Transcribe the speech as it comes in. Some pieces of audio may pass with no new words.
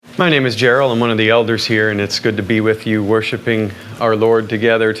My name is Gerald. I'm one of the elders here, and it's good to be with you worshiping our Lord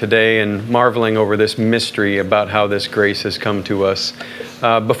together today and marveling over this mystery about how this grace has come to us.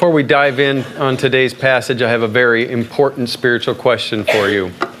 Before we dive in on today's passage, I have a very important spiritual question for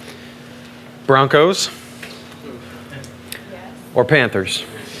you. Broncos or Panthers?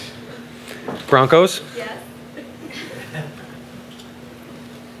 Broncos? Yes.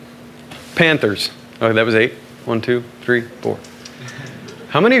 Panthers. Oh, that was 8. 1, 2, 3, 4.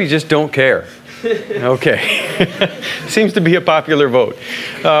 How many of you just don't care? Okay. Seems to be a popular vote.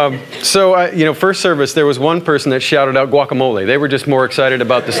 First service, there was one person that shouted out guacamole. They were just more excited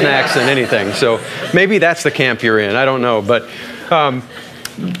about the snacks than anything. So maybe that's the camp you're in. I don't know. But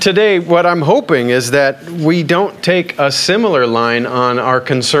today, what I'm hoping is that we don't take a similar line on our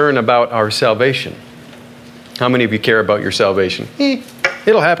concern about our salvation. How many of you care about your salvation?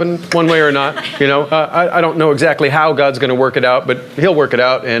 It'll happen one way or not. I don't know exactly how God's going to work it out, but He'll work it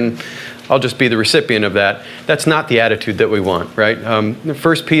out, and I'll just be the recipient of that. That's not the attitude that we want, right?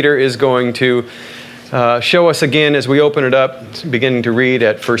 1 Peter is going to show us again as we open it up, beginning to read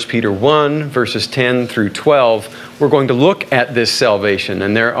at 1 Peter 1, verses 10 through 12. We're going to look at this salvation,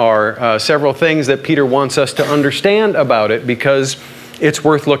 and there are several things that Peter wants us to understand about it because it's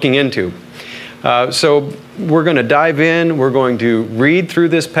worth looking into. So we're going to dive in. We're going to read through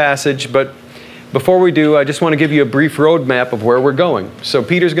this passage, but before we do, I just want to give you a brief roadmap of where we're going. So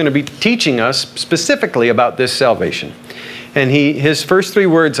Peter's going to be teaching us specifically about this salvation. And his first 3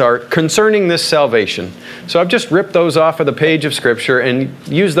 words are, concerning this salvation. So I've just ripped those off of the page of Scripture and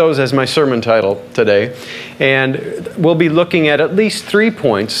used those as my sermon title today. And we'll be looking at least 3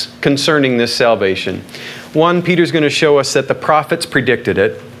 points concerning this salvation. 1, Peter's going to show us that the prophets predicted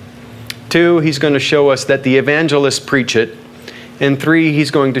it. 2, he's going to show us that the evangelists preach it. And 3,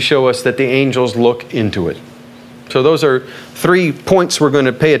 he's going to show us that the angels look into it. So those are 3 points we're going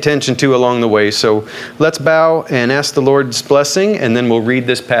to pay attention to along the way. So let's bow and ask the Lord's blessing, and then we'll read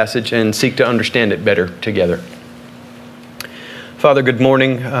this passage and seek to understand it better together. Father, good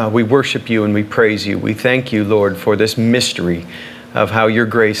morning. We worship you and we praise you. We thank you, Lord, for this mystery of how your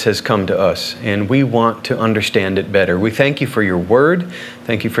grace has come to us, and we want to understand it better. We thank you for your word.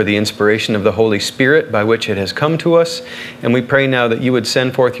 Thank you for the inspiration of the Holy Spirit by which it has come to us, and we pray now that you would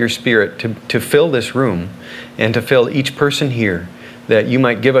send forth your Spirit to fill this room and to fill each person here, that you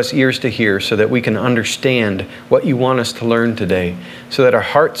might give us ears to hear so that we can understand what you want us to learn today, so that our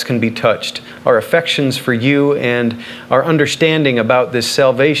hearts can be touched, our affections for you and our understanding about this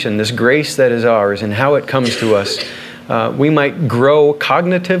salvation, this grace that is ours and how it comes to us. We might grow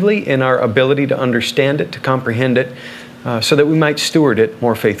cognitively in our ability to understand it, to comprehend it, so that we might steward it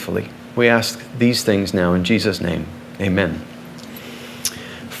more faithfully. We ask these things now in Jesus' name. Amen.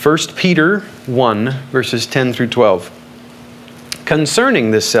 1 Peter 1, verses 10 through 12.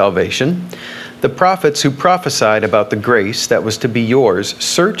 Concerning this salvation, the prophets who prophesied about the grace that was to be yours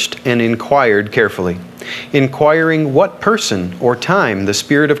searched and inquired carefully, inquiring what person or time the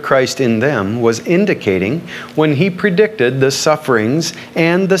Spirit of Christ in them was indicating when He predicted the sufferings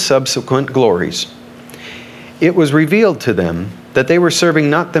and the subsequent glories. It was revealed to them that they were serving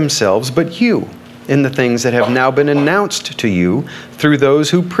not themselves but you in the things that have now been announced to you through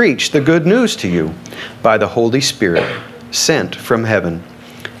those who preach the good news to you by the Holy Spirit sent from heaven,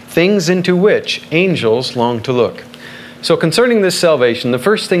 things into which angels long to look. So concerning this salvation, the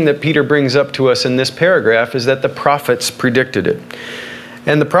first thing that Peter brings up to us in this paragraph is that the prophets predicted it.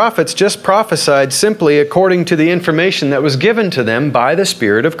 And the prophets just prophesied simply according to the information that was given to them by the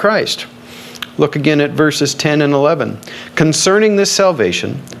Spirit of Christ. Look again at verses 10 and 11. Concerning this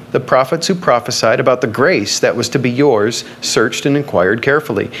salvation, the prophets who prophesied about the grace that was to be yours searched and inquired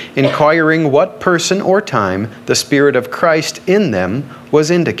carefully, inquiring what person or time the Spirit of Christ in them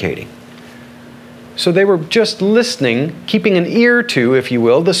was indicating. So they were just listening, keeping an ear to, if you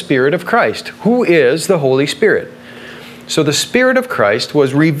will, the Spirit of Christ, who is the Holy Spirit. So the Spirit of Christ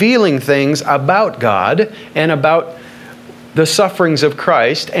was revealing things about God and about the sufferings of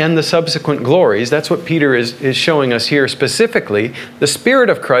Christ and the subsequent glories. That's what Peter is showing us here specifically. The Spirit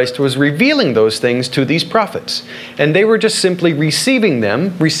of Christ was revealing those things to these prophets. And they were just simply receiving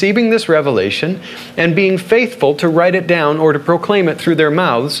this revelation, and being faithful to write it down or to proclaim it through their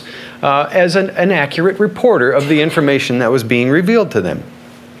mouths as an accurate reporter of the information that was being revealed to them.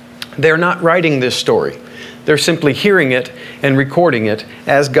 They're not writing this story. They're simply hearing it and recording it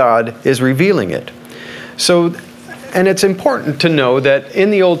as God is revealing it. And it's important to know that in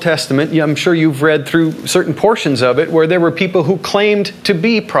the Old Testament, I'm sure you've read through certain portions of it, where there were people who claimed to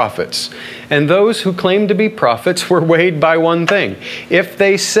be prophets. And those who claimed to be prophets were weighed by one thing. If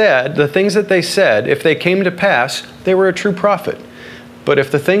they said, the things that they said, if they came to pass, they were a true prophet. But if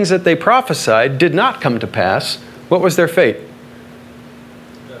the things that they prophesied did not come to pass, what was their fate?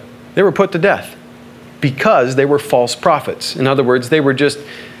 They were put to death because they were false prophets. In other words, they were just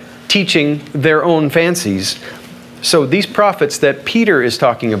teaching their own fancies. So these prophets that Peter is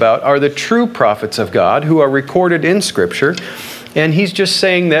talking about are the true prophets of God who are recorded in Scripture. And he's just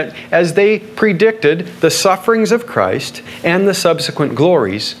saying that as they predicted the sufferings of Christ and the subsequent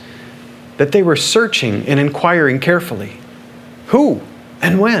glories, that they were searching and inquiring carefully. Who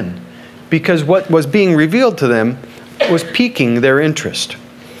and when? Because what was being revealed to them was piquing their interest.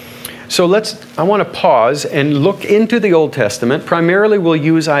 So I want to pause and look into the Old Testament. Primarily we'll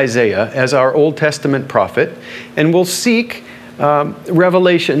use Isaiah as our Old Testament prophet, and we'll seek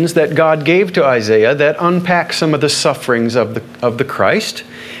revelations that God gave to Isaiah that unpack some of the sufferings of the Christ.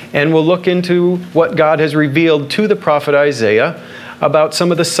 And we'll look into what God has revealed to the prophet Isaiah about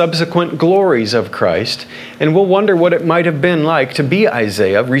some of the subsequent glories of Christ. And we'll wonder what it might have been like to be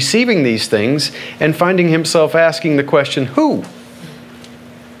Isaiah, receiving these things and finding himself asking the question, who?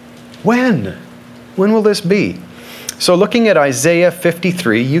 When? When will this be? So looking at Isaiah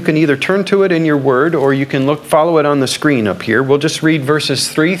 53, you can either turn to it in your word or you can follow it on the screen up here. We'll just read verses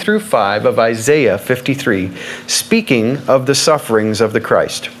 3 through 5 of Isaiah 53, speaking of the sufferings of the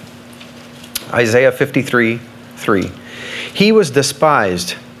Christ. Isaiah 53, 3. He was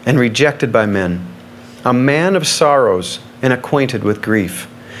despised and rejected by men, a man of sorrows and acquainted with grief.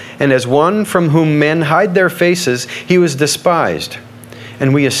 And as one from whom men hide their faces, he was despised,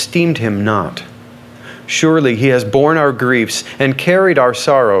 and we esteemed him not. Surely he has borne our griefs and carried our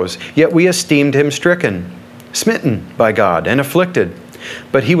sorrows, yet we esteemed him stricken, smitten by God, and afflicted.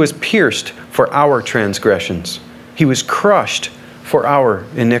 But he was pierced for our transgressions. He was crushed for our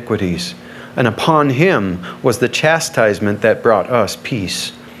iniquities. And upon him was the chastisement that brought us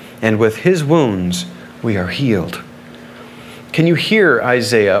peace. And with his wounds we are healed. Can you hear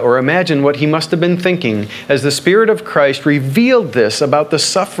Isaiah or imagine what he must have been thinking as the Spirit of Christ revealed this about the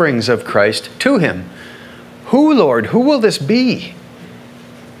sufferings of Christ to him? Who, Lord? Who will this be?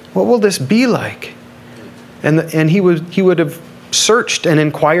 What will this be like? And he would have searched and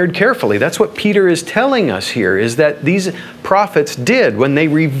inquired carefully. That's what Peter is telling us here, is that these prophets did when they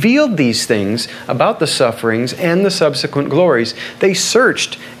revealed these things about the sufferings and the subsequent glories. They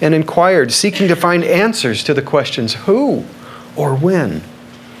searched and inquired, seeking to find answers to the questions, who or when?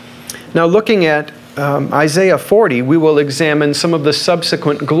 Now looking at Isaiah 40, we will examine some of the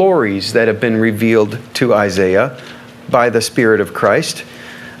subsequent glories that have been revealed to Isaiah by the Spirit of Christ.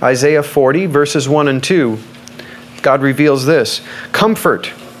 Isaiah 40, verses 1 and 2, God reveals this.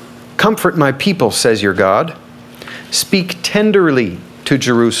 Comfort my people, says your God. Speak tenderly to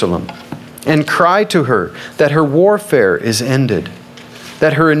Jerusalem, and cry to her that her warfare is ended,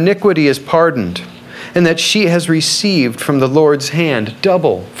 that her iniquity is pardoned, and that she has received from the Lord's hand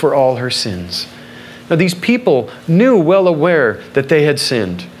double for all her sins. Now these people knew, well aware, that they had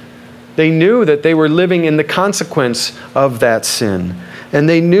sinned. They knew that they were living in the consequence of that sin, and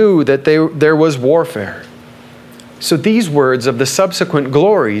they knew that there was warfare. So these words of the subsequent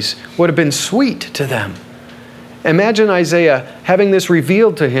glories would have been sweet to them. Imagine Isaiah having this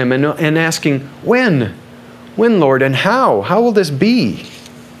revealed to him and asking, when? When, Lord, and how? How will this be?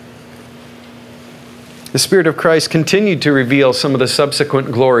 The Spirit of Christ continued to reveal some of the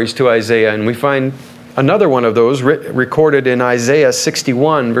subsequent glories to Isaiah, and we find another one of those recorded in Isaiah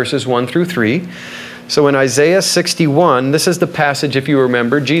 61, verses 1 through 3. So in Isaiah 61, this is the passage, if you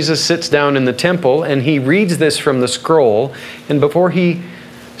remember, Jesus sits down in the temple and he reads this from the scroll. And before he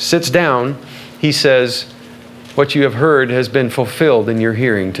sits down, he says, what you have heard has been fulfilled in your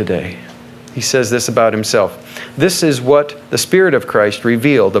hearing today. He says this about himself. This is what the Spirit of Christ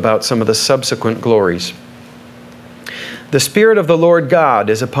revealed about some of the subsequent glories. The Spirit of the Lord God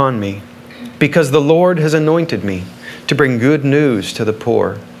is upon me, because the Lord has anointed me to bring good news to the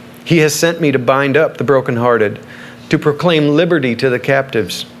poor. He has sent me to bind up the brokenhearted, to proclaim liberty to the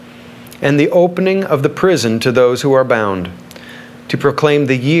captives, and the opening of the prison to those who are bound, to proclaim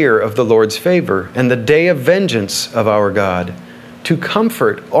the year of the Lord's favor and the day of vengeance of our God, to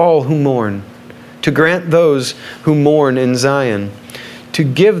comfort all who mourn, to grant those who mourn in Zion, to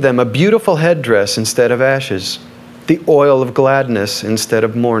give them a beautiful headdress instead of ashes, the oil of gladness instead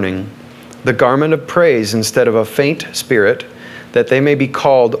of mourning, the garment of praise instead of a faint spirit, that they may be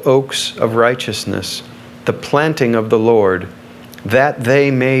called oaks of righteousness, the planting of the Lord, that they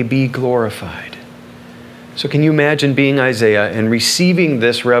may be glorified. So can you imagine being Isaiah and receiving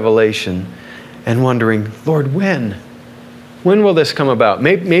this revelation and wondering, Lord, when? When will this come about?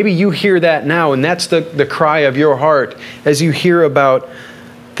 Maybe you hear that now, and that's the cry of your heart as you hear about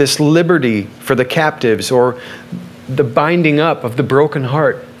this liberty for the captives, or the binding up of the broken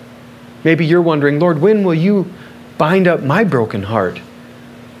heart. Maybe you're wondering, Lord, when will you bind up my broken heart?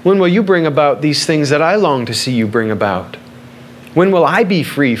 When will you bring about these things that I long to see you bring about? When will I be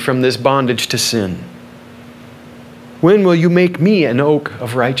free from this bondage to sin? When will you make me an oak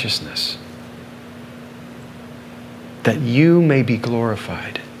of righteousness? That you may be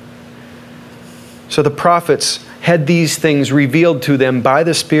glorified. So the prophets had these things revealed to them by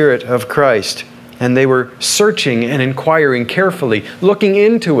the Spirit of Christ. And they were searching and inquiring carefully, looking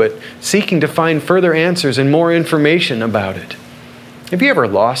into it, seeking to find further answers and more information about it. Have you ever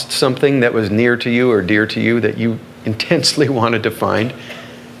lost something that was near to you or dear to you that you intensely wanted to find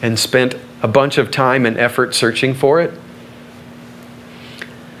and spent a bunch of time and effort searching for it?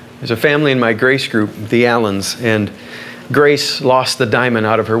 There's a family in my Grace group, the Allens, and Grace lost the diamond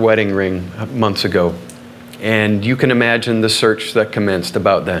out of her wedding ring months ago. And you can imagine the search that commenced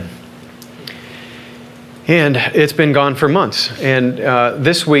about then. And it's been gone for months. And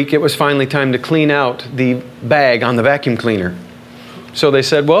this week, it was finally time to clean out the bag on the vacuum cleaner. So they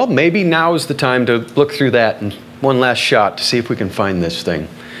said, well, maybe now's the time to look through that and one last shot to see if we can find this thing.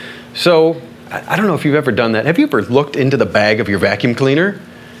 So I don't know if you've ever done that. Have you ever looked into the bag of your vacuum cleaner?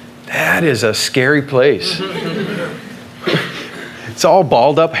 That is a scary place. It's all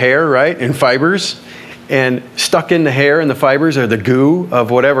balled up hair, right, and fibers. And stuck in the hair and the fibers are the goo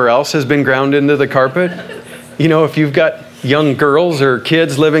of whatever else has been ground into the carpet. You know, if you've got young girls or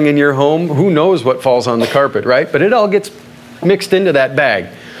kids living in your home, who knows what falls on the carpet, right? But it all gets mixed into that bag.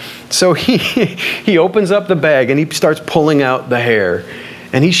 So he opens up the bag and he starts pulling out the hair.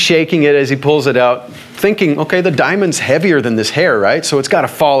 And he's shaking it as he pulls it out, thinking, okay, the diamond's heavier than this hair, right? So it's got to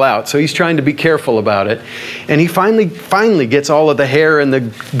fall out. So he's trying to be careful about it. And he finally gets all of the hair and the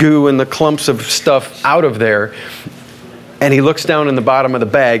goo and the clumps of stuff out of there. And he looks down in the bottom of the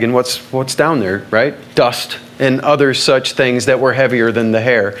bag, and what's down there, right? Dust and other such things that were heavier than the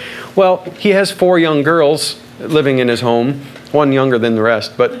hair. Well, he has 4 young girls living in his home, one younger than the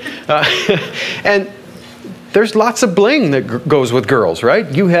rest. But and there's lots of bling that goes with girls, right?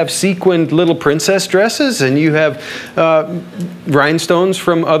 You have sequined little princess dresses, and you have rhinestones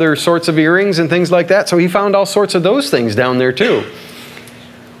from other sorts of earrings and things like that. So he found all sorts of those things down there too.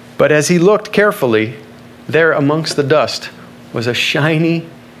 But as he looked carefully, there amongst the dust was a shiny,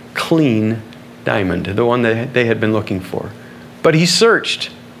 clean diamond, the one that they had been looking for. But he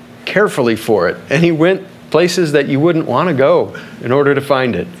searched carefully for it, and he went places that you wouldn't want to go in order to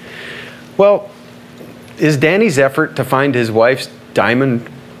find it. Well, is Danny's effort to find his wife's diamond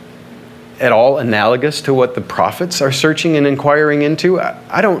at all analogous to what the prophets are searching and inquiring into?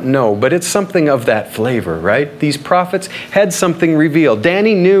 I don't know, but it's something of that flavor, right? These prophets had something revealed.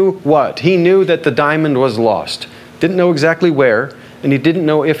 Danny knew what? He knew that the diamond was lost. Didn't know exactly where, and he didn't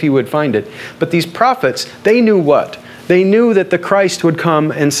know if he would find it. But these prophets, they knew what? They knew that the Christ would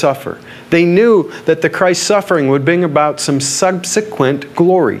come and suffer. They knew that the Christ's suffering would bring about some subsequent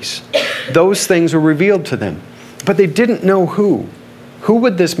glories. Those things were revealed to them. But they didn't know who. Who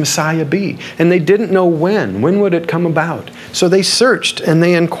would this Messiah be? And they didn't know when. When would it come about? So they searched and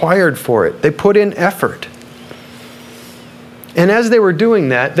they inquired for it. They put in effort. And as they were doing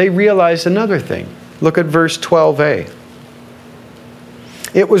that, they realized another thing. Look at verse 12a.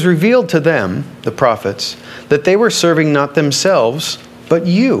 It was revealed to them, the prophets, that they were serving not themselves, but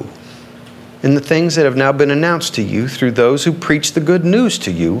you, in the things that have now been announced to you through those who preach the good news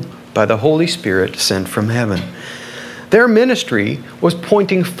to you by the Holy Spirit sent from heaven. Their ministry was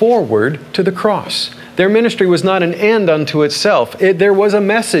pointing forward to the cross. Their ministry was not an end unto itself. There was a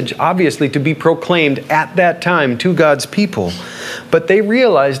message, obviously, to be proclaimed at that time to God's people. But they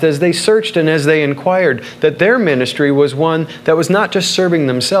realized as they searched and as they inquired that their ministry was one that was not just serving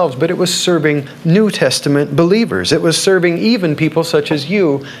themselves, but it was serving New Testament believers. It was serving even people such as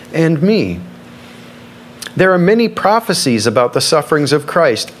you and me. There are many prophecies about the sufferings of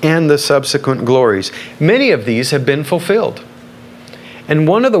Christ and the subsequent glories. Many of these have been fulfilled. And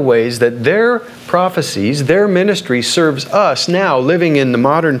one of the ways that their prophecies, their ministry serves us now living in the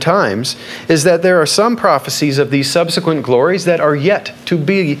modern times is that there are some prophecies of these subsequent glories that are yet to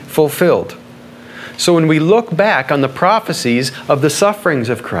be fulfilled. So when we look back on the prophecies of the sufferings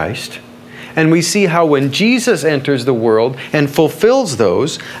of Christ, and we see how when Jesus enters the world and fulfills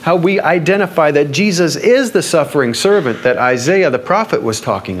those, how we identify that Jesus is the suffering servant that Isaiah the prophet was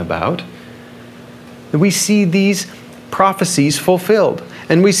talking about, we see these prophecies fulfilled.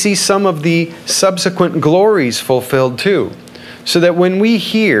 And we see some of the subsequent glories fulfilled too. So that when we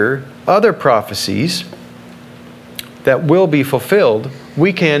hear other prophecies that will be fulfilled,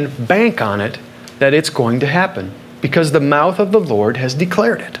 we can bank on it that it's going to happen, because the mouth of the Lord has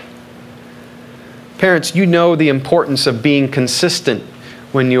declared it. Parents, you know the importance of being consistent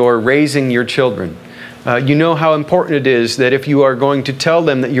when you're raising your children. You know how important it is that if you are going to tell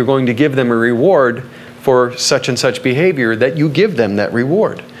them that you're going to give them a reward for such and such behavior, that you give them that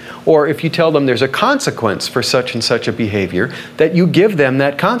reward. Or if you tell them there's a consequence for such and such a behavior, that you give them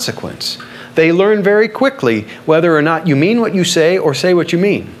that consequence. They learn very quickly whether or not you mean what you say or say what you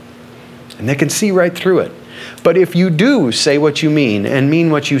mean. And they can see right through it. But if you do say what you mean and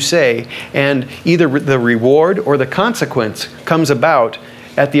mean what you say, and either the reward or the consequence comes about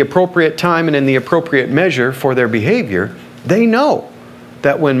at the appropriate time and in the appropriate measure for their behavior, they know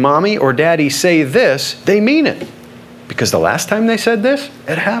that when mommy or daddy say this, they mean it. Because the last time they said this,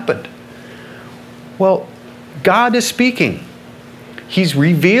 it happened. Well, God is speaking. He's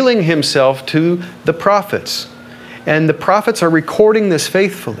revealing Himself to the prophets. And the prophets are recording this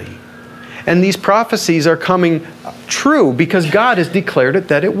faithfully. And these prophecies are coming true because God has declared it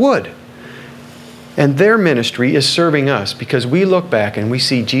that it would. And their ministry is serving us because we look back and we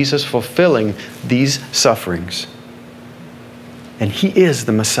see Jesus fulfilling these sufferings. And He is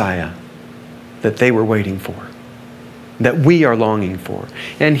the Messiah that they were waiting for, that we are longing for.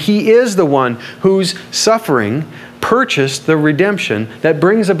 And He is the one whose suffering purchased the redemption that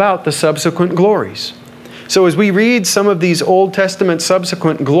brings about the subsequent glories. So as we read some of these Old Testament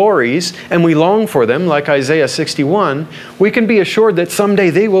subsequent glories and we long for them, like Isaiah 61, we can be assured that someday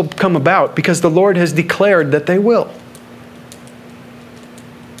they will come about because the Lord has declared that they will.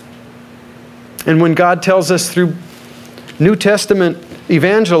 And when God tells us through New Testament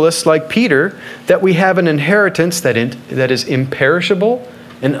evangelists like Peter that we have an inheritance that is imperishable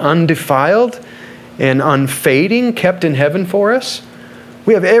and undefiled and unfading, kept in heaven for us,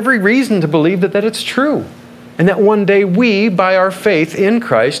 we have every reason to believe that it's true. And that one day we, by our faith in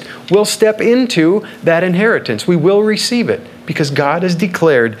Christ, will step into that inheritance. We will receive it because God has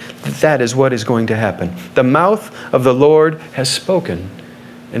declared that is what is going to happen. The mouth of the Lord has spoken,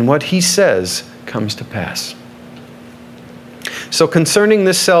 and what He says comes to pass. So concerning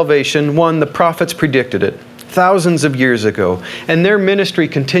this salvation, one, the prophets predicted it thousands of years ago, and their ministry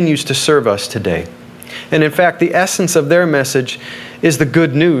continues to serve us today. And in fact, the essence of their message is the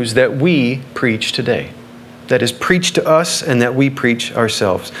good news that we preach today, that is preached to us and that we preach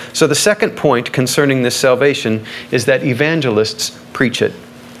ourselves. So the second point concerning this salvation is that evangelists preach it.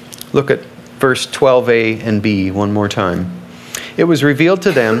 Look at verse 12a and b one more time. It was revealed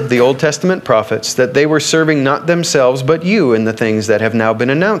to them, the Old Testament prophets, that they were serving not themselves but you in the things that have now been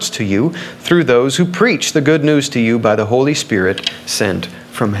announced to you through those who preach the good news to you by the Holy Spirit sent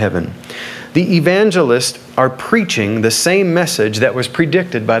from heaven. The evangelists are preaching the same message that was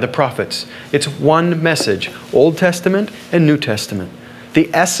predicted by the prophets. It's one message, Old Testament and New Testament. The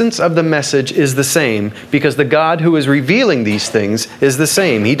essence of the message is the same because the God who is revealing these things is the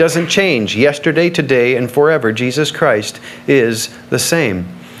same. He doesn't change yesterday, today, and forever. Jesus Christ is the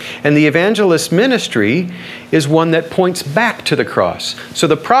same. And the evangelist's ministry is one that points back to the cross. So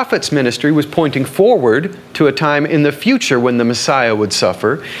the prophet's ministry was pointing forward to a time in the future when the Messiah would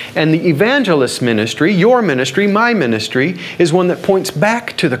suffer. And the evangelist's ministry, your ministry, my ministry, is one that points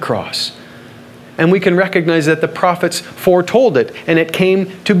back to the cross. And we can recognize that the prophets foretold it, and it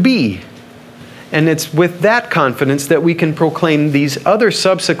came to be. And it's with that confidence that we can proclaim these other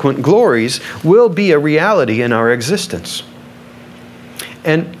subsequent glories will be a reality in our existence.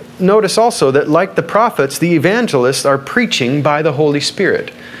 And notice also that like the prophets, the evangelists are preaching by the Holy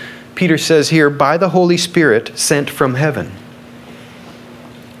Spirit. Peter says here, by the Holy Spirit sent from heaven.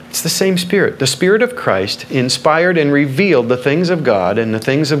 It's the same Spirit. The Spirit of Christ inspired and revealed the things of God and the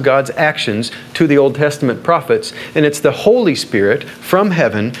things of God's actions to the Old Testament prophets. And it's the Holy Spirit from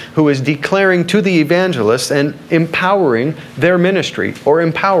heaven who is declaring to the evangelists and empowering their ministry or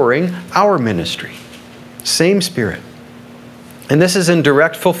empowering our ministry. Same Spirit. And this is in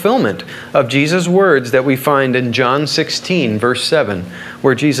direct fulfillment of Jesus' words that we find in John 16, verse 7,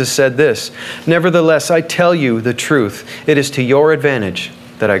 where Jesus said this, "Nevertheless, I tell you the truth. It is to your advantage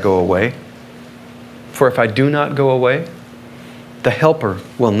that I go away. For if I do not go away, the Helper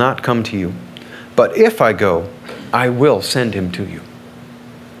will not come to you. But if I go, I will send Him to you."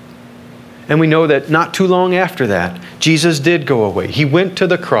 And we know that not too long after that, Jesus did go away. He went to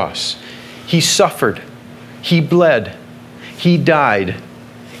the cross. He suffered. He bled. He died.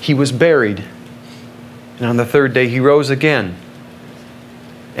 He was buried. And on the third day, He rose again.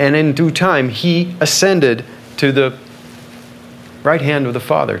 And in due time, He ascended to the right hand of the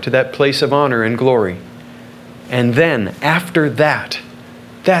Father, to that place of honor and glory. And then, after that,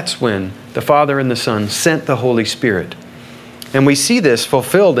 that's when the Father and the Son sent the Holy Spirit. And we see this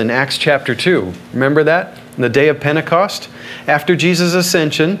fulfilled in Acts chapter 2. Remember that? On the day of Pentecost? After Jesus'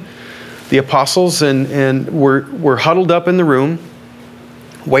 ascension, the apostles and were huddled up in the room,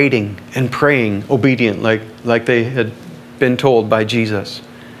 waiting and praying, obedient, like they had been told by Jesus.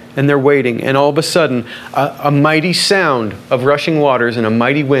 And they're waiting, and all of a sudden, a mighty sound of rushing waters and a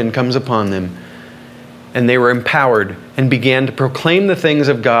mighty wind comes upon them. And they were empowered and began to proclaim the things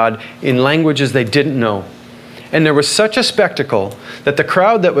of God in languages they didn't know. And there was such a spectacle that the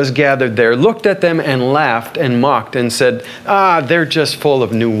crowd that was gathered there looked at them and laughed and mocked and said, they're just full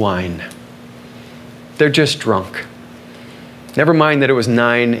of new wine. They're just drunk. Never mind that it was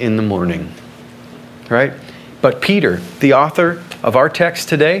 9 a.m, right? But Peter, the author of our text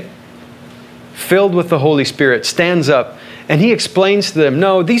today, filled with the Holy Spirit, stands up and he explains to them,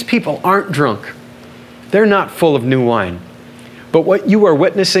 no, these people aren't drunk. They're not full of new wine. But what you are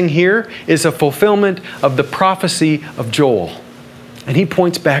witnessing here is a fulfillment of the prophecy of Joel. And he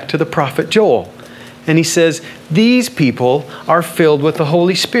points back to the prophet Joel. And he says, these people are filled with the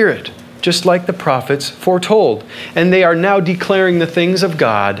Holy Spirit, just like the prophets foretold. And they are now declaring the things of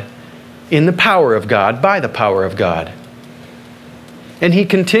God in the power of God, by the power of God. And he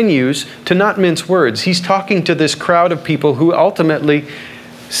continues to not mince words. He's talking to this crowd of people who ultimately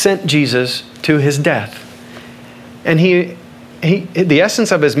sent Jesus to his death. And the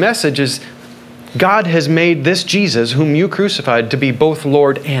essence of his message is, God has made this Jesus, whom you crucified, to be both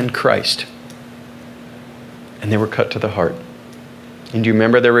Lord and Christ. And they were cut to the heart. And do you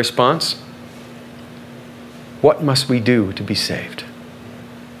remember their response? What must we do to be saved?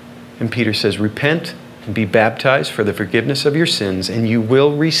 And Peter says, repent and be baptized for the forgiveness of your sins, and you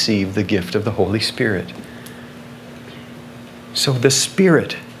will receive the gift of the Holy Spirit. So the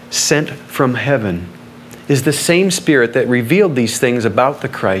Spirit sent from heaven is the same Spirit that revealed these things about the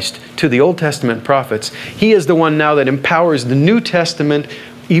Christ to the Old Testament prophets. He is the one now that empowers the New Testament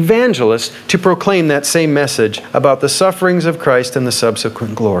evangelists to proclaim that same message about the sufferings of Christ and the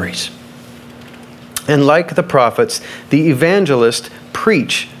subsequent glories. And like the prophets, the evangelists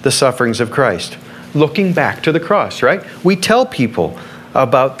preach the sufferings of Christ, looking back to the cross, right? We tell people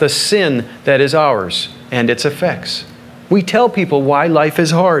about the sin that is ours and its effects. We tell people why life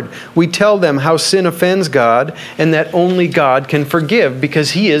is hard. We tell them how sin offends God and that only God can forgive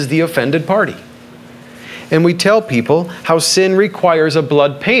because He is the offended party. And we tell people how sin requires a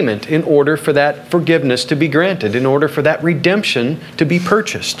blood payment in order for that forgiveness to be granted, in order for that redemption to be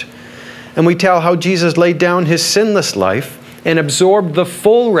purchased. And we tell how Jesus laid down His sinless life and absorbed the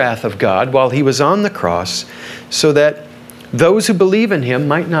full wrath of God while He was on the cross, so that those who believe in Him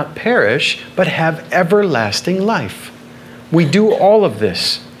might not perish, but have everlasting life. We do all of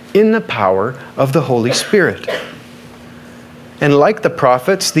this in the power of the Holy Spirit. And like the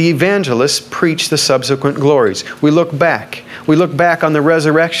prophets, the evangelists preach the subsequent glories. We look back on the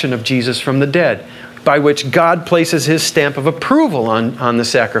resurrection of Jesus from the dead, by which God places His stamp of approval on the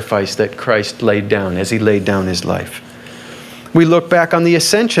sacrifice that Christ laid down as He laid down His life. We look back on the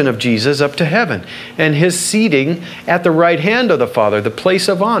ascension of Jesus up to heaven and His seating at the right hand of the Father, the place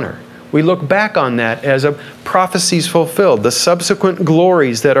of honor. We look back on that as a prophecies fulfilled, the subsequent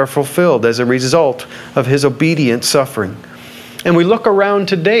glories that are fulfilled as a result of His obedient suffering. And we look around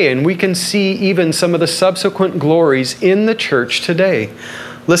today and we can see even some of the subsequent glories in the church today.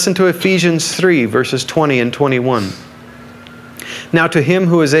 Listen to Ephesians 3, verses 20 and 21. Now to Him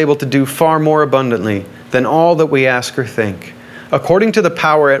who is able to do far more abundantly than all that we ask or think, according to the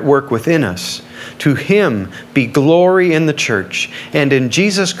power at work within us, to Him be glory in the church and in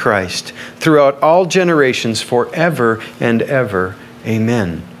Jesus Christ throughout all generations forever and ever.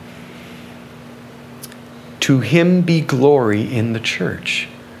 Amen. To Him be glory in the church.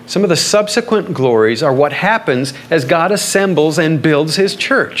 Some of the subsequent glories are what happens as God assembles and builds His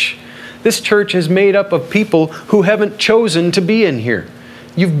church. This church is made up of people who haven't chosen to be in here.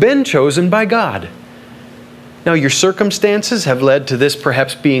 You've been chosen by God. Now, your circumstances have led to this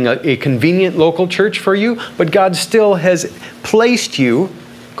perhaps being a convenient local church for you, but God still has placed you,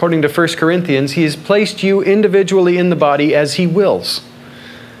 according to 1 Corinthians, He has placed you individually in the body as He wills.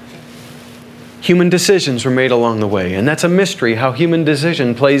 Human decisions were made along the way, and that's a mystery how human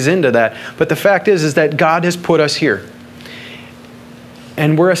decision plays into that. But the fact is that God has put us here.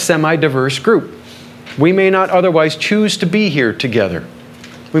 And we're a semi-diverse group. We may not otherwise choose to be here together.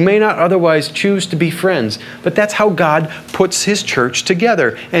 We may not otherwise choose to be friends, but that's how God puts His church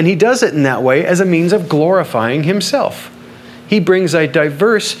together. And He does it in that way as a means of glorifying Himself. He brings a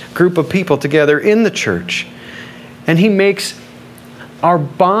diverse group of people together in the church. And He makes our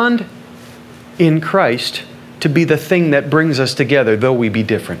bond in Christ to be the thing that brings us together, though we be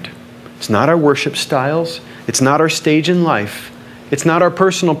different. It's not our worship styles. It's not our stage in life. It's not our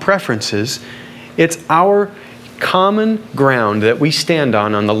personal preferences. It's our common ground that we stand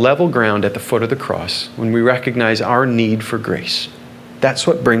on the level ground at the foot of the cross, when we recognize our need for grace. That's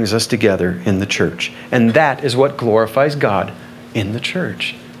what brings us together in the church. And that is what glorifies God in the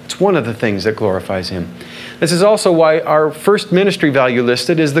church. It's one of the things that glorifies Him. This is also why our first ministry value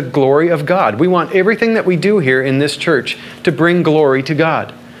listed is the glory of God. We want everything that we do here in this church to bring glory to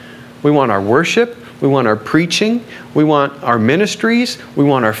God. We want our worship. We want our preaching. We want our ministries. We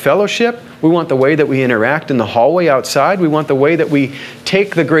want our fellowship. We want the way that we interact in the hallway outside. We want the way that we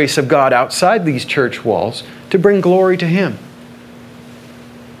take the grace of God outside these church walls to bring glory to Him.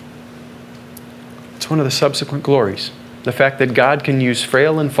 It's one of the subsequent glories. The fact that God can use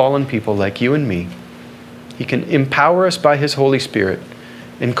frail and fallen people like you and me. He can empower us by His Holy Spirit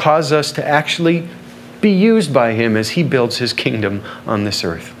and cause us to actually be used by Him as He builds His kingdom on this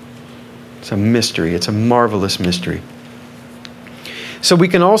earth. It's a mystery. It's a marvelous mystery. So we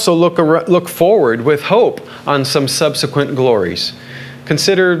can also look forward with hope on some subsequent glories.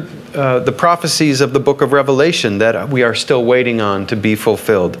 Consider the prophecies of the book of Revelation that we are still waiting on to be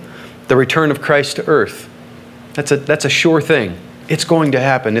fulfilled. The return of Christ to earth. That's a sure thing. It's going to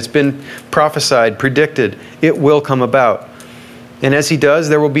happen. It's been prophesied, predicted. It will come about. And as He does,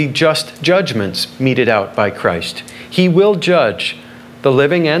 there will be just judgments meted out by Christ. He will judge the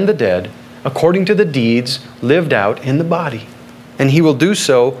living and the dead according to the deeds lived out in the body. And He will do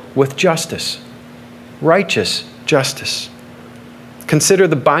so with justice, righteous justice. Consider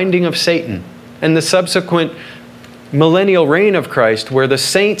the binding of Satan and the subsequent millennial reign of Christ, where the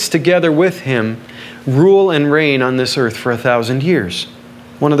saints together with Him rule and reign on this earth for 1,000 years.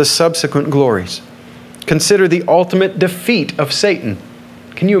 One of the subsequent glories. Consider the ultimate defeat of Satan.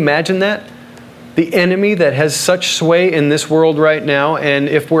 Can you imagine that? The enemy that has such sway in this world right now, and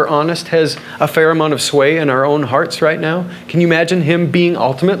if we're honest, has a fair amount of sway in our own hearts right now. Can you imagine him being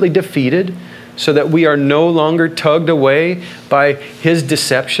ultimately defeated so that we are no longer tugged away by his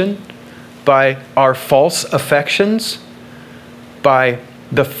deception, by our false affections, by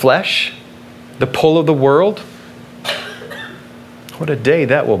the flesh, the pull of the world? What a day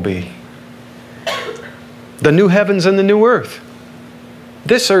that will be. The new heavens and the new earth.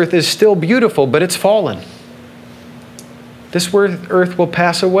 This earth is still beautiful, but it's fallen. This earth will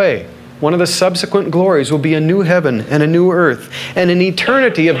pass away. One of the subsequent glories will be a new heaven and a new earth, and an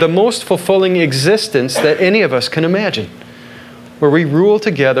eternity of the most fulfilling existence that any of us can imagine, where we rule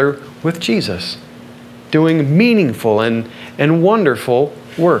together with Jesus, doing meaningful and wonderful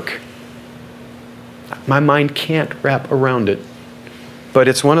work. My mind can't wrap around it. But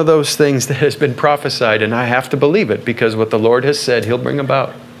it's one of those things that has been prophesied, and I have to believe it because what the Lord has said He'll bring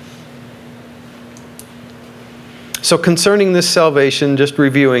about. So concerning this salvation, just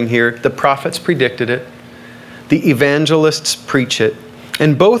reviewing here, the prophets predicted it. The evangelists preach it.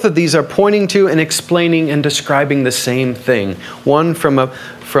 And both of these are pointing to and explaining and describing the same thing. One from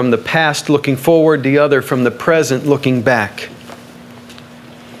the past looking forward, the other from the present looking back.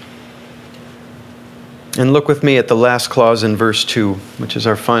 And look with me at the last clause in verse 2, which is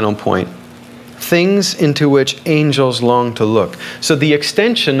our final point. Things into which angels long to look. So the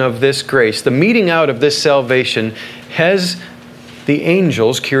extension of this grace, the meting out of this salvation, has the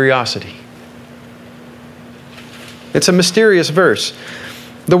angels' curiosity. It's a mysterious verse.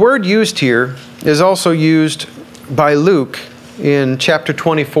 The word used here is also used by Luke in chapter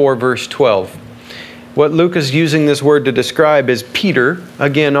 24, verse 12. What Luke is using this word to describe is Peter,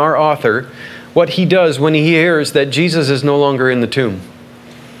 again our author, what he does when he hears that Jesus is no longer in the tomb.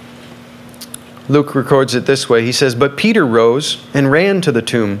 Luke records it this way. He says, "But Peter rose and ran to the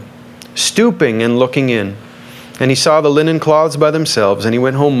tomb, stooping and looking in. And he saw the linen cloths by themselves, and he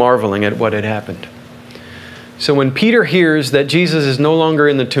went home marveling at what had happened." So when Peter hears that Jesus is no longer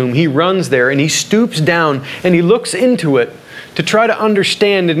in the tomb, he runs there and he stoops down and he looks into it to try to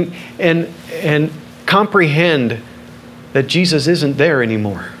understand and comprehend that Jesus isn't there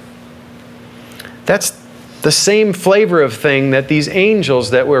anymore. That's the same flavor of thing that these angels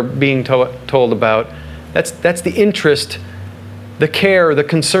that we're being told about, that's the interest, the care, the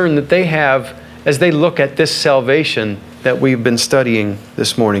concern that they have as they look at this salvation that we've been studying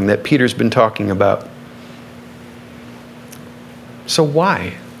this morning, that Peter's been talking about. So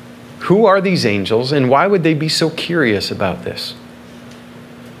why? Who are these angels, and why would they be so curious about this?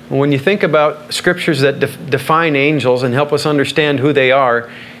 Well, when you think about scriptures that define angels and help us understand who they are,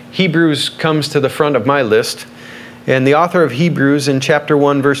 Hebrews comes to the front of my list. And the author of Hebrews in chapter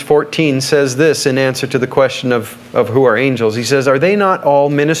 1, verse 14 says this in answer to the question of who are angels. He says, "Are they not all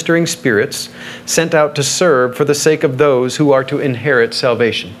ministering spirits sent out to serve for the sake of those who are to inherit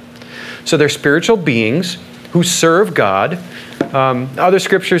salvation?" So they're spiritual beings who serve God, Other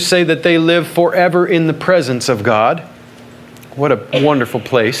scriptures say that they live forever in the presence of God. What a wonderful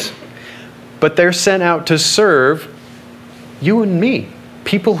place. But they're sent out to serve you and me,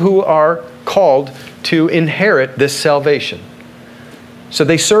 people who are called to inherit this salvation. So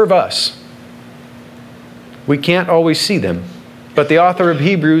they serve us. We can't always see them. But the author of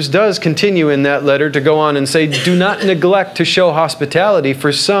Hebrews does continue in that letter to go on and say, do not neglect to show hospitality,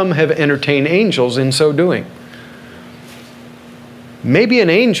 for some have entertained angels in so doing. Maybe an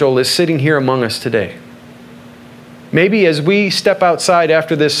angel is sitting here among us today. Maybe as we step outside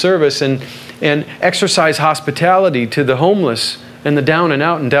after this service and exercise hospitality to the homeless and the down and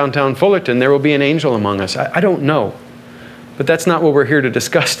out in downtown Fullerton, there will be an angel among us. I don't know. But that's not what we're here to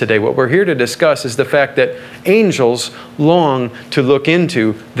discuss today. What we're here to discuss is the fact that angels long to look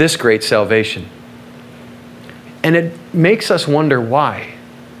into this great salvation. And it makes us wonder why.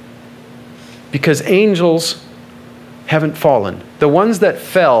 Because angels haven't fallen. The ones that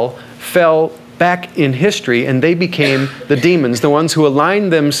fell back in history, and they became the demons, the ones who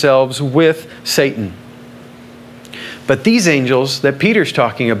aligned themselves with Satan. But these angels that Peter's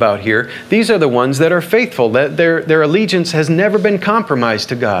talking about here, these are the ones that are faithful, that their allegiance has never been compromised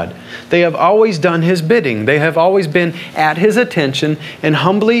to God. They have always done His bidding. They have always been at His attention and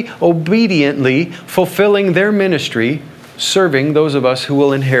humbly, obediently fulfilling their ministry, serving those of us who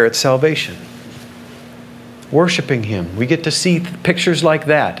will inherit salvation. Worshiping Him. We get to see pictures like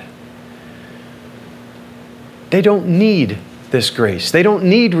that. They don't need this grace. They don't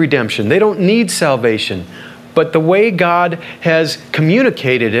need redemption. They don't need salvation. But the way God has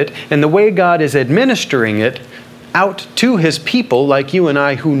communicated it and the way God is administering it out to His people like you and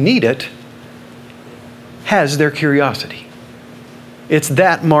I who need it has their curiosity. It's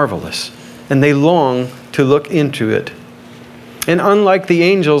that marvelous. And they long to look into it. And unlike the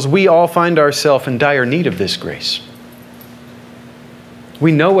angels, we all find ourselves in dire need of this grace.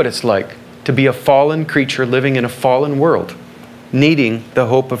 We know what it's like to be a fallen creature living in a fallen world, needing the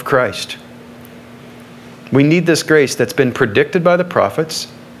hope of Christ. We need this grace that's been predicted by the prophets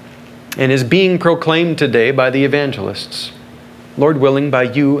and is being proclaimed today by the evangelists. Lord willing, by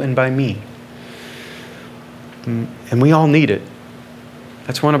you and by me. And we all need it.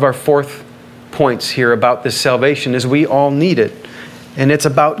 That's one of our fourth points here about this salvation, is we all need it. And it's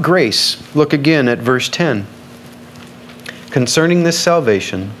about grace. Look again at verse 10. Concerning this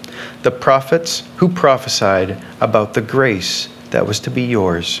salvation, the prophets who prophesied about the grace that was to be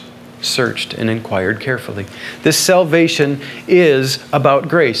yours searched and inquired carefully. This salvation is about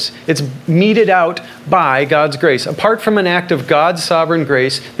grace. It's meted out by God's grace. Apart from an act of God's sovereign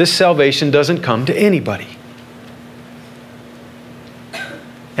grace, this salvation doesn't come to anybody.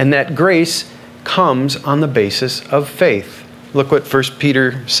 And that grace comes on the basis of faith. Look what 1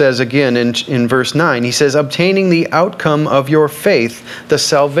 Peter says again in verse 9. He says, obtaining the outcome of your faith, the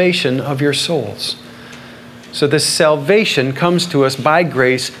salvation of your souls. So this salvation comes to us by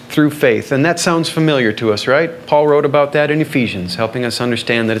grace through faith. And that sounds familiar to us, right? Paul wrote about that in Ephesians, helping us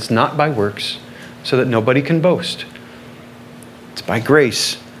understand that it's not by works, so that nobody can boast. It's by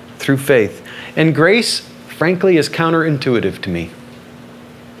grace through faith. And grace, frankly, is counterintuitive to me.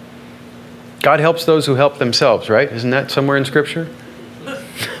 God helps those who help themselves, right? Isn't that somewhere in Scripture?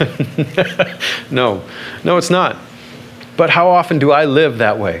 No, it's not. But how often do I live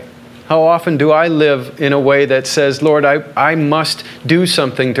that way? How often do I live in a way that says, Lord, I must do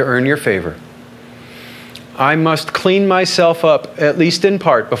something to earn your favor. I must clean myself up, at least in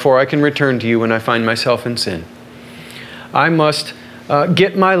part, before I can return to you when I find myself in sin. I must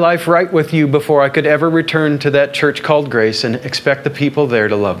get my life right with you before I could ever return to that church called Grace and expect the people there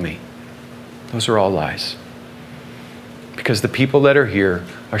to love me. Those are all lies. Because the people that are here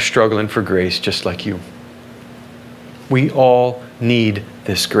are struggling for grace just like you. We all need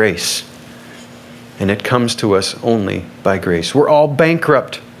this grace. And it comes to us only by grace. We're all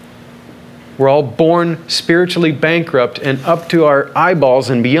bankrupt. We're all born spiritually bankrupt and up to our eyeballs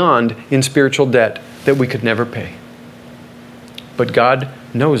and beyond in spiritual debt that we could never pay. But God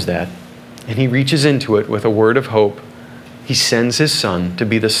knows that, and He reaches into it with a word of hope. He sends His Son to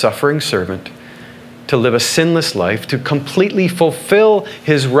be the suffering servant, to live a sinless life, to completely fulfill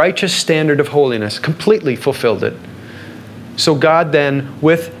His righteous standard of holiness, completely fulfilled it. So God then,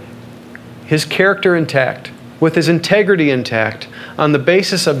 with His character intact, with His integrity intact, on the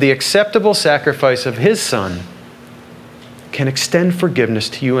basis of the acceptable sacrifice of His Son, can extend forgiveness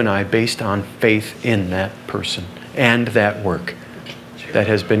to you and I based on faith in that person and that work that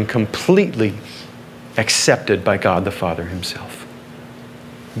has been completely accepted by God the Father Himself.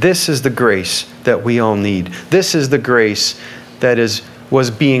 This is the grace that we all need. This is the grace that was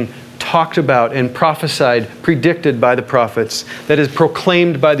being talked about and prophesied, predicted by the prophets, that is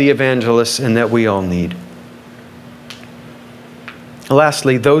proclaimed by the evangelists, and that we all need.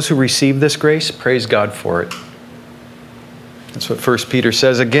 Lastly, those who receive this grace, praise God for it. That's what 1 Peter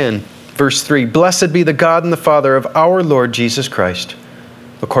says again. Verse 3, "Blessed be the God and the Father of our Lord Jesus Christ.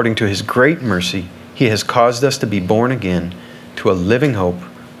 According to His great mercy, He has caused us to be born again to a living hope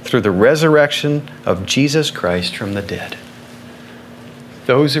through the resurrection of Jesus Christ from the dead."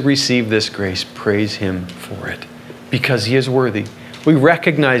 Those who receive this grace, praise Him for it, because He is worthy. We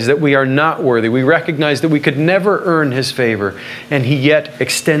recognize that we are not worthy. We recognize that we could never earn His favor, and He yet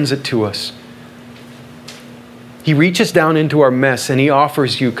extends it to us. He reaches down into our mess and He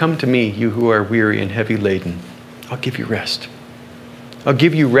offers you, "Come to me, you who are weary and heavy laden. I'll give you rest. I'll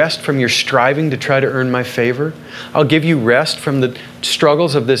give you rest from your striving to try to earn my favor. I'll give you rest from the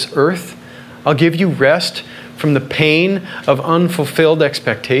struggles of this earth. I'll give you rest from the pain of unfulfilled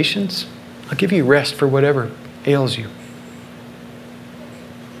expectations. I'll give you rest for whatever ails you."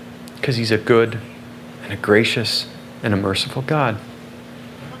 Because He's a good and a gracious and a merciful God.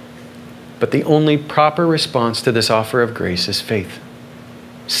 But the only proper response to this offer of grace is faith.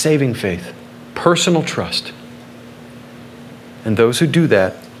 Saving faith. Personal trust. And those who do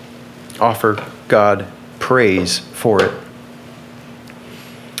that offer God praise for it.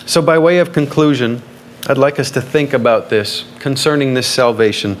 So by way of conclusion, I'd like us to think about this concerning this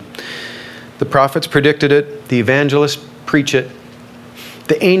salvation. The prophets predicted it. The evangelists preach it.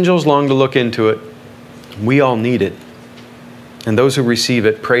 The angels long to look into it. We all need it. And those who receive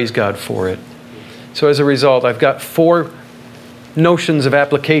it, praise God for it. So as a result, I've got 4 notions of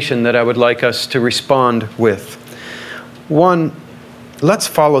application that I would like us to respond with. 1, let's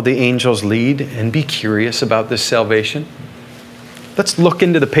follow the angel's lead and be curious about this salvation. Let's look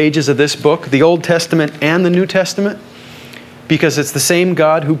into the pages of this book, the Old Testament and the New Testament, because it's the same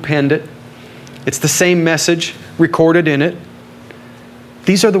God who penned it. It's the same message recorded in it.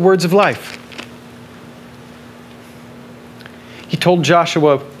 These are the words of life. He told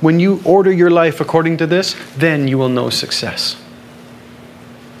Joshua, "When you order your life according to this, then you will know success."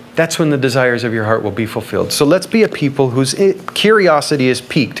 That's when the desires of your heart will be fulfilled. So let's be a people whose curiosity is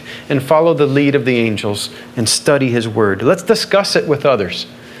piqued and follow the lead of the angels and study His Word. Let's discuss it with others.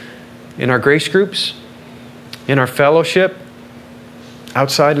 In our grace groups, in our fellowship,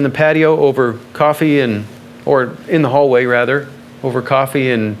 outside in the patio over coffee or in the hallway rather, over coffee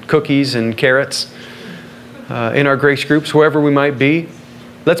and cookies and carrots. In our grace groups, wherever we might be.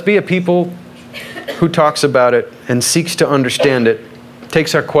 Let's be a people who talks about it and seeks to understand it,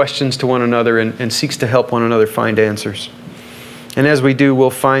 takes our questions to one another and seeks to help one another find answers. And as we do, we'll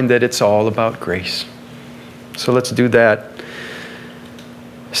find that it's all about grace. So let's do that.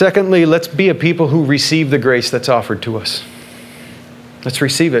 Secondly, let's be a people who receive the grace that's offered to us. Let's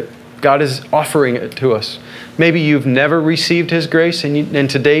receive it. God is offering it to us. Maybe you've never received His grace, and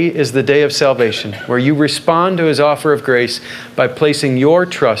today is the day of salvation, where you respond to His offer of grace by placing your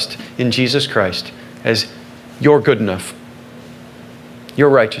trust in Jesus Christ as your good enough, your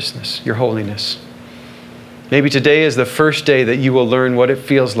righteousness, your holiness. Maybe today is the first day that you will learn what it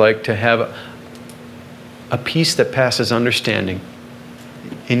feels like to have a peace that passes understanding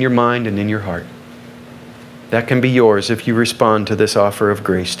in your mind and in your heart. That can be yours if you respond to this offer of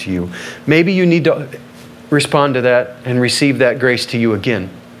grace to you. Maybe you need to respond to that and receive that grace to you again.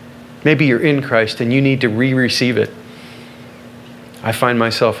 Maybe you're in Christ and you need to re-receive it. I find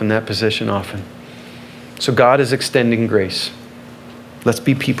myself in that position often. So God is extending grace. Let's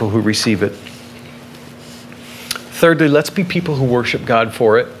be people who receive it. Thirdly, let's be people who worship God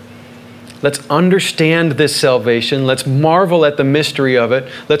for it. Let's understand this salvation. Let's marvel at the mystery of it.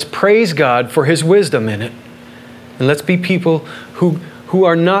 Let's praise God for His wisdom in it. And let's be people who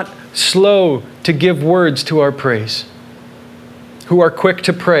are not slow to give words to our praise, who are quick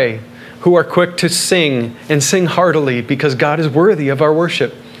to pray, who are quick to sing and sing heartily because God is worthy of our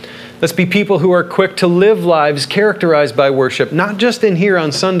worship. Let's be people who are quick to live lives characterized by worship, not just in here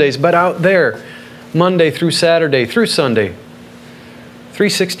on Sundays, but out there, Monday through Saturday, through Sunday,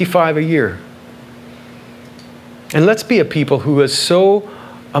 365 a year. And let's be a people who is so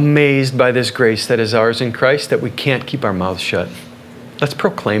amazed by this grace that is ours in Christ that we can't keep our mouths shut. Let's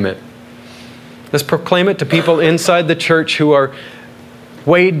proclaim it. Let's proclaim it to people inside the church who are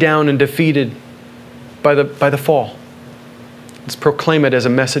weighed down and defeated by the fall. Let's proclaim it as a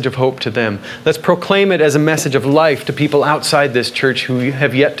message of hope to them. Let's proclaim it as a message of life to people outside this church who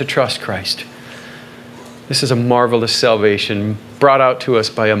have yet to trust Christ. This is a marvelous salvation brought out to us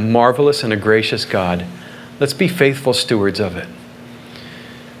by a marvelous and a gracious God. Let's be faithful stewards of it.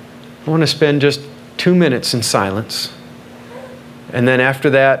 I want to spend just 2 minutes in silence And then after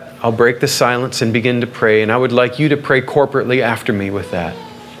that, I'll break the silence and begin to pray. And I would like you to pray corporately after me with that.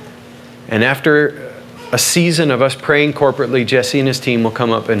 And after a season of us praying corporately, Jesse and his team will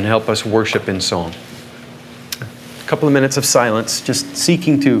come up and help us worship in song. A couple of minutes of silence, just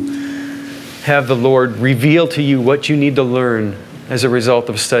seeking to have the Lord reveal to you what you need to learn as a result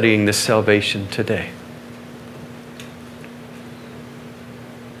of studying this salvation today.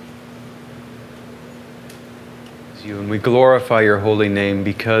 And we glorify your holy name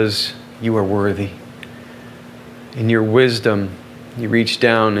because you are worthy. In your wisdom, you reached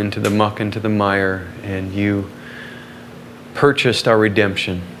down into the muck, into the mire, and you purchased our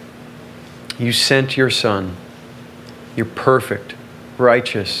redemption. You sent your Son, your perfect,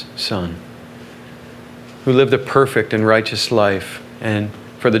 righteous Son, who lived a perfect and righteous life, and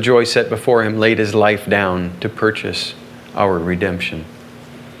for the joy set before him, laid his life down to purchase our redemption.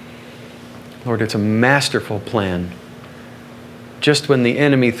 Lord, it's a masterful plan. Just when the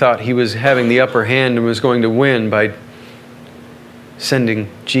enemy thought he was having the upper hand and was going to win by sending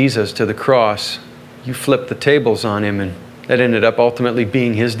Jesus to the cross, you flipped the tables on him, and that ended up ultimately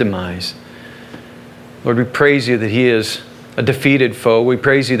being his demise. Lord, we praise you that he is a defeated foe. We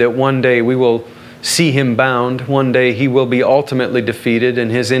praise you that one day we will see him bound. One day he will be ultimately defeated,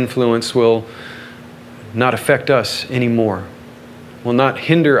 and his influence will not affect us anymore. Will not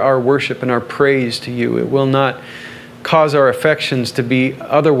hinder our worship and our praise to you. It will not cause our affections to be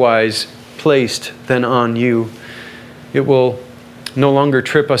otherwise placed than on you. It will no longer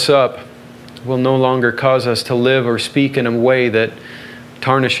trip us up. It will no longer cause us to live or speak in a way that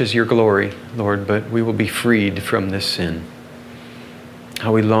tarnishes your glory, Lord, but we will be freed from this sin.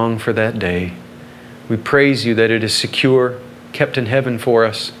 How we long for that day. We praise you that it is secure, kept in heaven for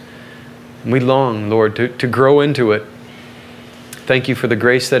us. And we long, Lord, to grow into it. Thank you for the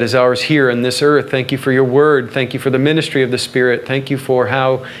grace that is ours here on this earth. Thank you for your word. Thank you for the ministry of the Spirit. Thank you for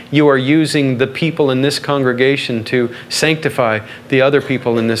how you are using the people in this congregation to sanctify the other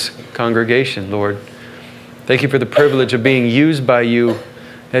people in this congregation, Lord. Thank you for the privilege of being used by you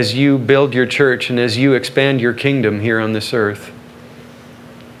as you build your church and as you expand your kingdom here on this earth.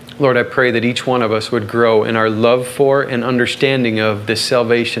 Lord, I pray that each one of us would grow in our love for and understanding of this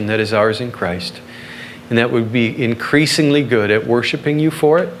salvation that is ours in Christ. And that would be increasingly good at worshiping you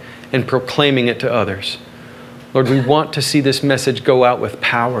for it and proclaiming it to others. Lord, we want to see this message go out with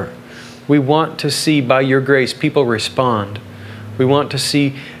power. We want to see, by your grace, people respond. We want to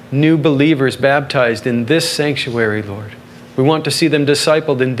see new believers baptized in this sanctuary, Lord. We want to see them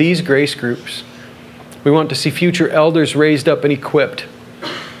discipled in these grace groups. We want to see future elders raised up and equipped.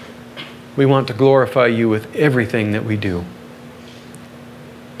 We want to glorify you with everything that we do.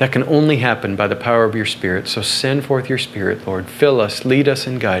 That can only happen by the power of your Spirit. So send forth your Spirit, Lord. Fill us, lead us,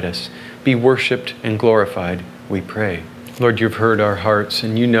 and guide us. Be worshiped and glorified, we pray. Lord, you've heard our hearts,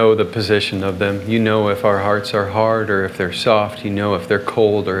 and you know the position of them. You know if our hearts are hard or if they're soft. You know if they're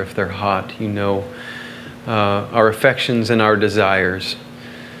cold or if they're hot. You know our affections and our desires.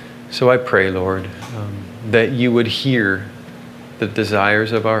 So I pray, Lord, that you would hear the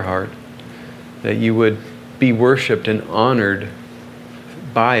desires of our heart, that you would be worshiped and honored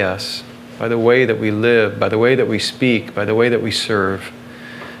by us, by the way that we live, by the way that we speak, by the way that we serve.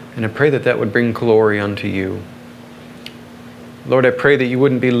 And I pray that that would bring glory unto you. Lord, I pray that you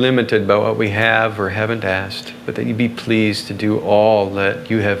wouldn't be limited by what we have or haven't asked, but that you'd be pleased to do all that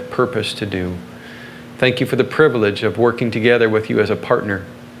you have purposed to do. Thank you for the privilege of working together with you as a partner,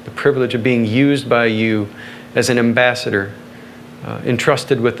 the privilege of being used by you as an ambassador,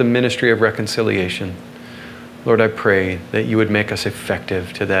 entrusted with the ministry of reconciliation. Lord, I pray that you would make us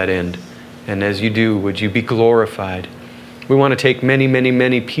effective to that end. And as you do, would you be glorified? We want to take many, many,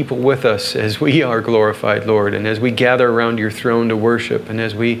 many people with us as we are glorified, Lord, and as we gather around your throne to worship, and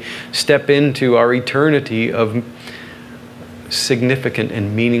as we step into our eternity of significant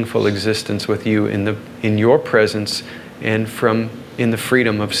and meaningful existence with you in your presence and in the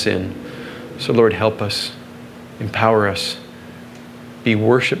freedom of sin. So, Lord, help us, empower us, be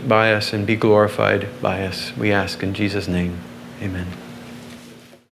worshiped by us, and be glorified by us. We ask in Jesus' name. Amen.